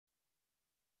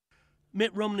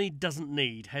Mitt Romney doesn't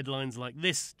need headlines like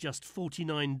this just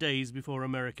 49 days before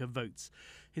America votes.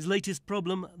 His latest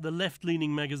problem, the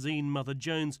left-leaning magazine Mother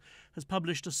Jones, has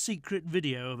published a secret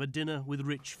video of a dinner with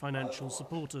rich financial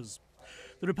supporters.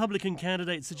 The Republican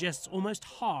candidate suggests almost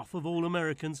half of all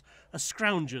Americans are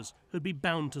scroungers who'd be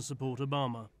bound to support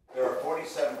Obama. There are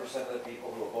 47% of the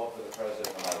people who will vote for the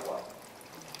president no matter what.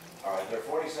 All right, there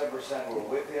are 47% who are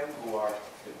with him, who are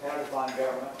dependent upon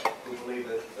government, who believe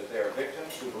that they are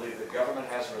victims, who believe that government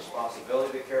has a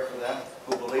responsibility to care for them,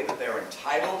 who believe that they're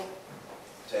entitled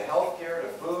to health care, to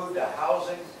food, to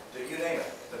housing, to you name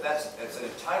it. But it's an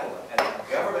entitlement, and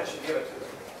the government should give it to them.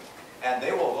 And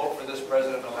they will vote for this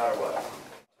president no matter what.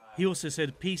 He also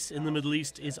said peace in the Middle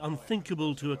East is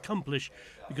unthinkable to accomplish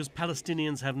because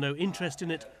Palestinians have no interest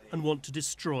in it and want to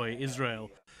destroy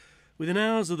Israel. Within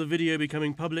hours of the video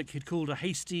becoming public, he'd called a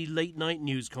hasty late-night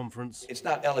news conference. It's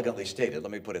not elegantly stated,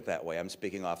 let me put it that way. I'm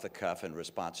speaking off the cuff in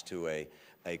response to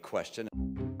a question.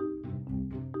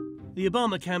 The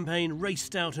Obama campaign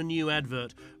raced out a new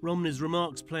advert. Romney's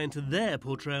remarks play into their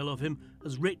portrayal of him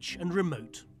as rich and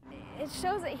remote. It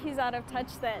shows that he's out of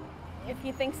touch, that if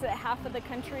he thinks that half of the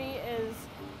country is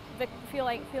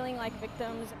feeling like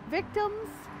victims. Victims?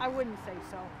 I wouldn't say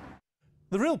so.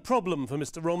 The real problem for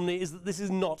Mr. Romney is that this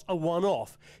is not a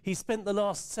one-off. He spent the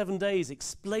last 7 days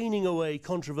explaining away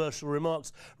controversial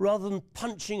remarks rather than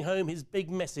punching home his big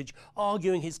message,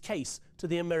 arguing his case to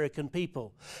the American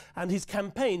people. And his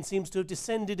campaign seems to have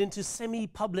descended into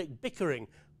semi-public bickering,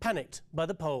 panicked by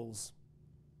the polls.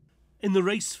 In the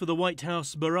race for the White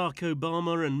House, Barack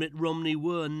Obama and Mitt Romney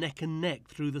were neck and neck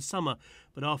through the summer,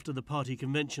 but after the party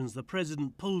conventions, the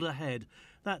president pulled ahead.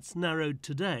 That's narrowed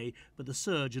today, but the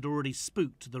surge had already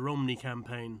spooked the Romney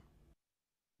campaign.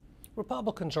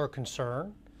 Republicans are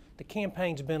concerned. The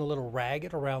campaign's been a little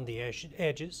ragged around the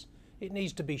edges. It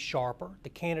needs to be sharper. The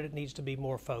candidate needs to be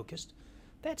more focused.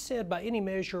 That said, by any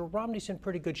measure, Romney's in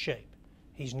pretty good shape.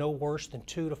 He's no worse than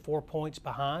 2 to 4 points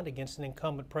behind against an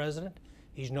incumbent president.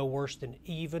 He's no worse than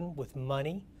even with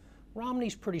money.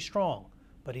 Romney's pretty strong,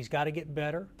 but he's got to get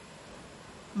better.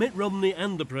 Mitt Romney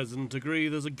and the president agree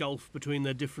there's a gulf between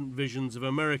their different visions of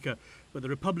America, but the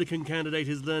Republican candidate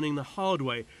is learning the hard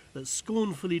way that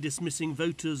scornfully dismissing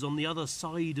voters on the other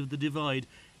side of the divide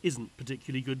isn't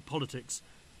particularly good politics.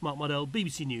 Mardell,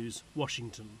 BBC News,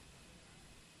 Washington.